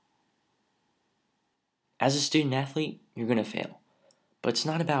As a student athlete, you're going to fail. But it's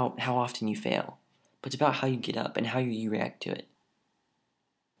not about how often you fail, but it's about how you get up and how you react to it.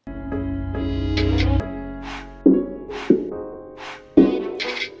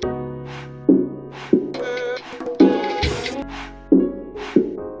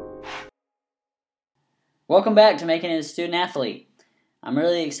 Welcome back to Making It a Student Athlete. I'm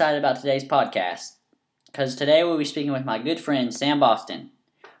really excited about today's podcast because today we'll be speaking with my good friend Sam Boston.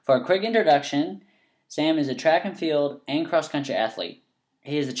 For a quick introduction, Sam is a track and field and cross-country athlete.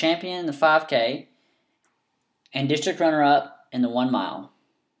 He is the champion in the 5K and district runner-up in the 1 mile.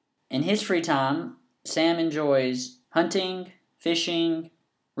 In his free time, Sam enjoys hunting, fishing,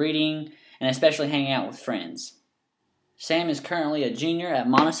 reading, and especially hanging out with friends. Sam is currently a junior at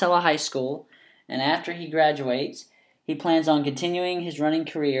Monticello High School, and after he graduates, he plans on continuing his running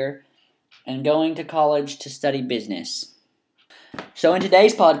career and going to college to study business. So in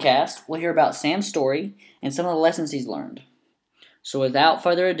today's podcast, we'll hear about Sam's story and some of the lessons he's learned. So without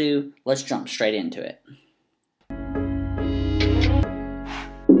further ado, let's jump straight into it.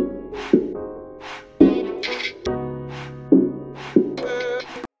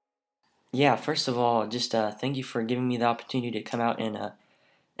 Yeah, first of all, just thank you for giving me the opportunity to come out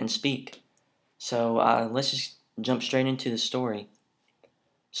and speak. So let's just jump straight into the story.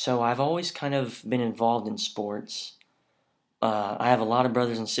 So I've always kind of been involved in sports. I have a lot of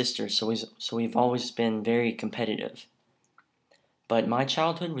brothers and sisters, so we've always been very competitive. But my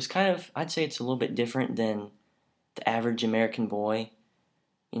childhood was I'd say it's a little bit different than the average American boy.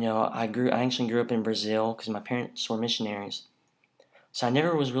 You know, I actually grew up in Brazil because my parents were missionaries. So I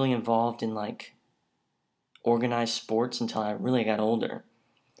never was really involved in like organized sports until I really got older.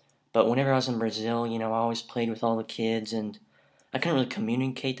 But whenever I was in Brazil, I always played with all the kids, and I couldn't really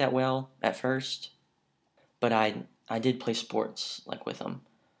communicate that well at first. But I did play sports like with them.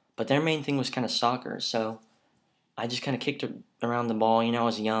 But their main thing was kind of soccer, so I just kind of kicked around the ball. I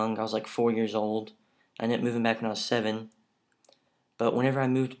was young. I was like 4 years old. I ended up moving back when I was 7. But whenever I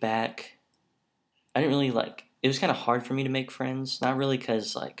moved back, I didn't really it was kind of hard for me to make friends. Not really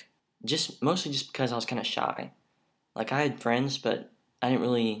because mostly just because I was kind of shy. Like I had friends, but I didn't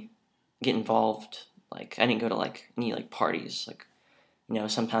really get involved. Like I didn't go to any parties.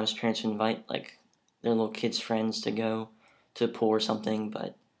 Sometimes parents would invite their little kids' friends to go to the pool or something,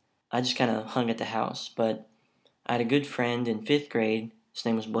 but I just kind of hung at the house. But I had a good friend in 5th grade. His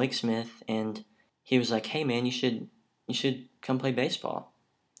name was Blake Smith, and he was like, "Hey man, you should come play baseball."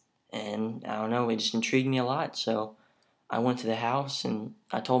 And I don't know, it just intrigued me a lot. So I went to the house and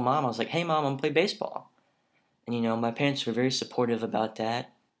I told mom, I was like, "Hey mom, I'm gonna play baseball." And my parents were very supportive about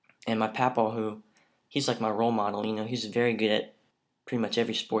that. And my papa, he's like my role model, he's very good at pretty much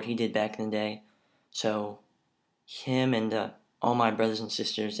every sport he did back in the day. So him and all my brothers and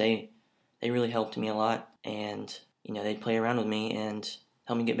sisters, they really helped me a lot. And, they'd play around with me and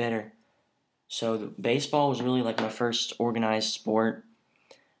help me get better. So baseball was really like my first organized sport.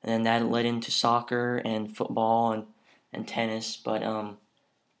 And then that led into soccer and football and tennis. But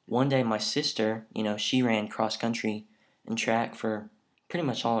one day my sister, she ran cross country and track for pretty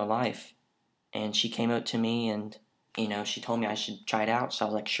much all her life. And she came up to me and, she told me I should try it out. So I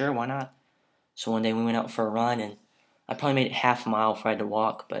was like, sure, why not? So one day we went out for a run, and I probably made it half a mile before I had to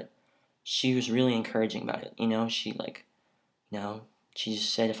walk, but she was really encouraging about it. She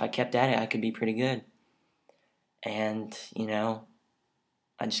just said if I kept at it, I could be pretty good. And,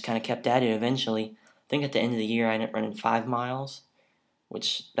 I just kind of kept at it eventually. I think at the end of the year I ended up running 5 miles,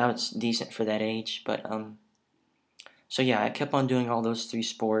 which that was decent for that age. But so yeah, I kept on doing all those 3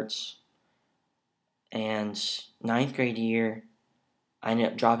 sports. And 9th grade year, I ended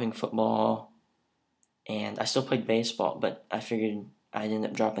up dropping football, and I still played baseball, but I figured I'd end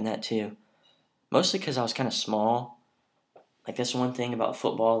up dropping that too. Mostly because I was kind of small. That's one thing about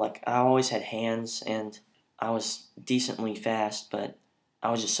football. I always had hands, and I was decently fast, but I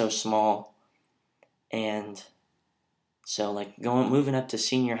was just so small. And so moving up to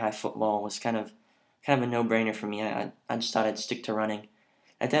senior high football was kind of a no-brainer for me. I just thought I'd stick to running.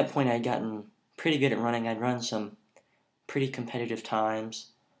 At that point, I'd gotten pretty good at running. I'd run some pretty competitive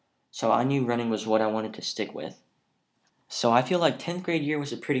times. So I knew running was what I wanted to stick with. So I feel like 10th grade year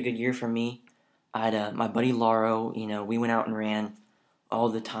was a pretty good year for me. I had my buddy Laro, we went out and ran all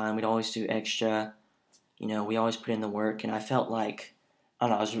the time. We'd always do extra. We always put in the work, and I felt like, I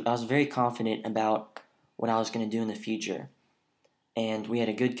don't know, I was very confident about what I was going to do in the future. And we had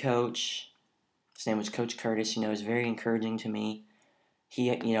a good coach. His name was Coach Curtis. He was very encouraging to me.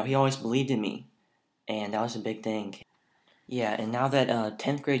 He always believed in me, and that was a big thing. Yeah, and now that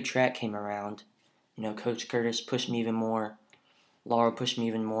 10th grade track came around, Coach Curtis pushed me even more. Laura pushed me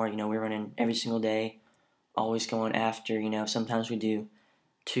even more. We were running every single day, always going after, sometimes we do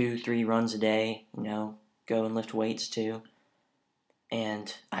 2, 3 runs a day, go and lift weights too.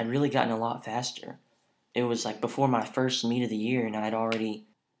 And I'd really gotten a lot faster. It was like before my first meet of the year, and I'd already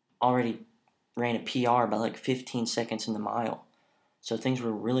ran a PR by like 15 seconds in the mile. So things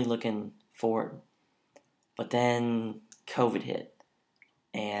were really looking forward. But then COVID hit,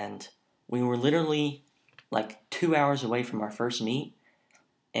 and we were literally like 2 hours away from our first meet,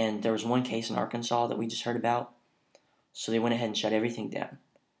 and there was one case in Arkansas that we just heard about. So they went ahead and shut everything down.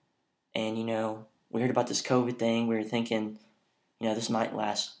 And, we heard about this COVID thing. We were thinking, this might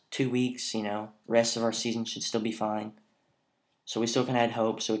last 2 weeks, rest of our season should still be fine. So we still kind of had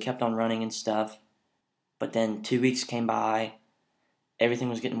hope, so we kept on running and stuff. But then 2 weeks came by, everything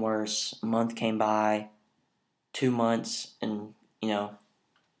was getting worse. A month came by, 2 months, and,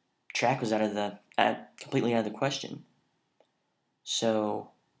 track was completely out of the question.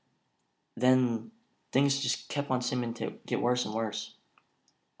 So then things just kept on seeming to get worse and worse.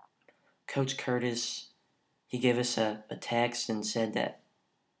 Coach Curtis, he gave us a text and said that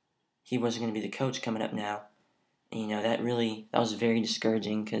he wasn't going to be the coach coming up now. And, that was very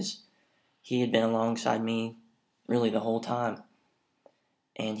discouraging because he had been alongside me really the whole time.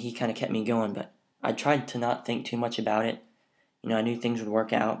 And he kind of kept me going, but I tried to not think too much about it. I knew things would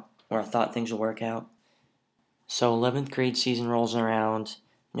work out, or I thought things would work out. So 11th grade season rolls around.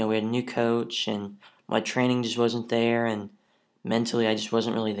 We had a new coach, and my training just wasn't there, and mentally I just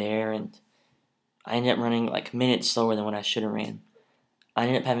wasn't really there, and I ended up running like minutes slower than what I should have ran. I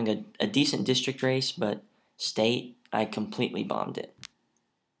ended up having a decent district race, but state, I completely bombed it.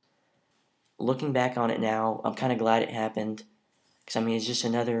 Looking back on it now, I'm kind of glad it happened, because it's just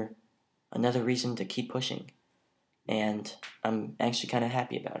another reason to keep pushing, and I'm actually kind of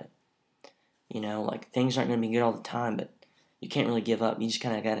happy about it. Like things aren't going to be good all the time, but you can't really give up. You just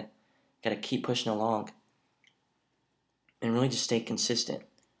kind of gotta keep pushing along, and really just stay consistent.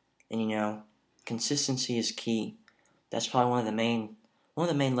 And consistency is key. That's probably one of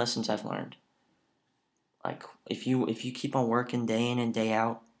the main lessons I've learned. Like if you keep on working day in and day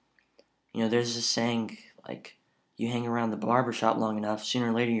out, there's this saying like you hang around the barbershop long enough, sooner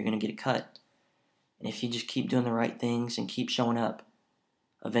or later you're gonna get a cut. And if you just keep doing the right things and keep showing up,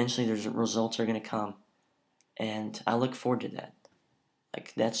 eventually the results are gonna come. And I look forward to that.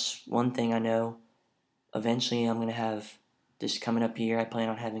 Like that's one thing I know. Eventually I'm gonna have this coming up year. I plan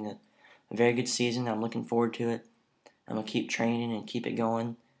on having a very good season. I'm looking forward to it. I'm going to keep training and keep it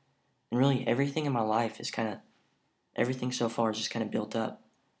going. And really, everything in my life is everything so far is just kind of built up.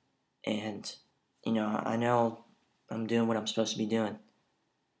 And, I know I'm doing what I'm supposed to be doing.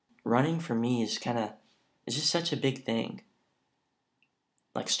 Running for me is it's just such a big thing.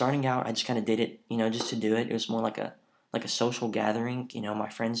 Like starting out, I just kind of did it, just to do it. It was more like a social gathering. My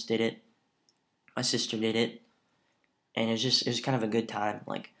friends did it. My sister did it. And it was kind of a good time.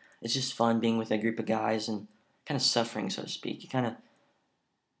 Like, it's just fun being with a group of guys and kind of suffering, so to speak. It kind of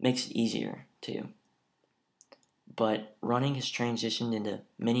makes it easier, too. But running has transitioned into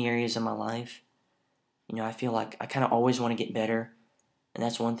many areas of my life. I feel like I kind of always want to get better. And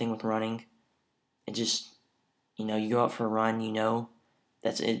that's one thing with running. It just, you go out for a run,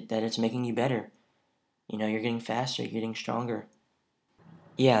 that it's making you better. You're getting faster, you're getting stronger.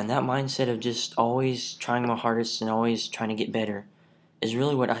 Yeah, and that mindset of just always trying my hardest and always trying to get better is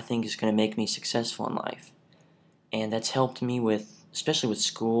really what I think is going to make me successful in life. And that's helped me especially with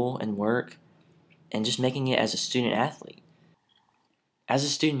school and work, and just making it as a student athlete. As a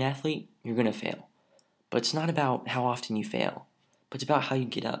student athlete, you're going to fail. But it's not about how often you fail, but it's about how you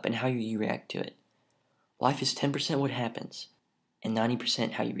get up and how you react to it. Life is 10% what happens, and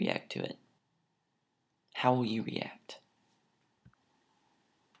 90% how you react to it. How will you react?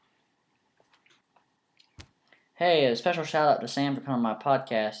 Hey, a special shout out to Sam for coming on my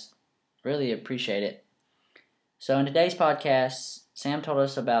podcast. Really appreciate it. So in today's podcast, Sam told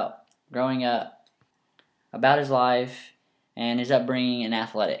us about growing up, about his life, and his upbringing in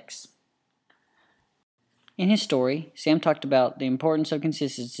athletics. In his story, Sam talked about the importance of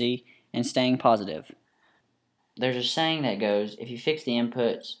consistency and staying positive. There's a saying that goes, if you fix the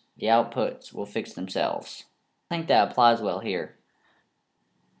inputs, the outputs will fix themselves. I think that applies well here.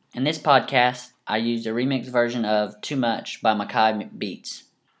 In this podcast, I used a remix version of Too Much by Makai Beats.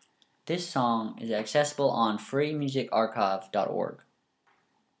 This song is accessible on freemusicarchive.org.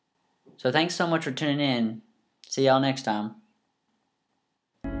 So thanks so much for tuning in. See y'all next time.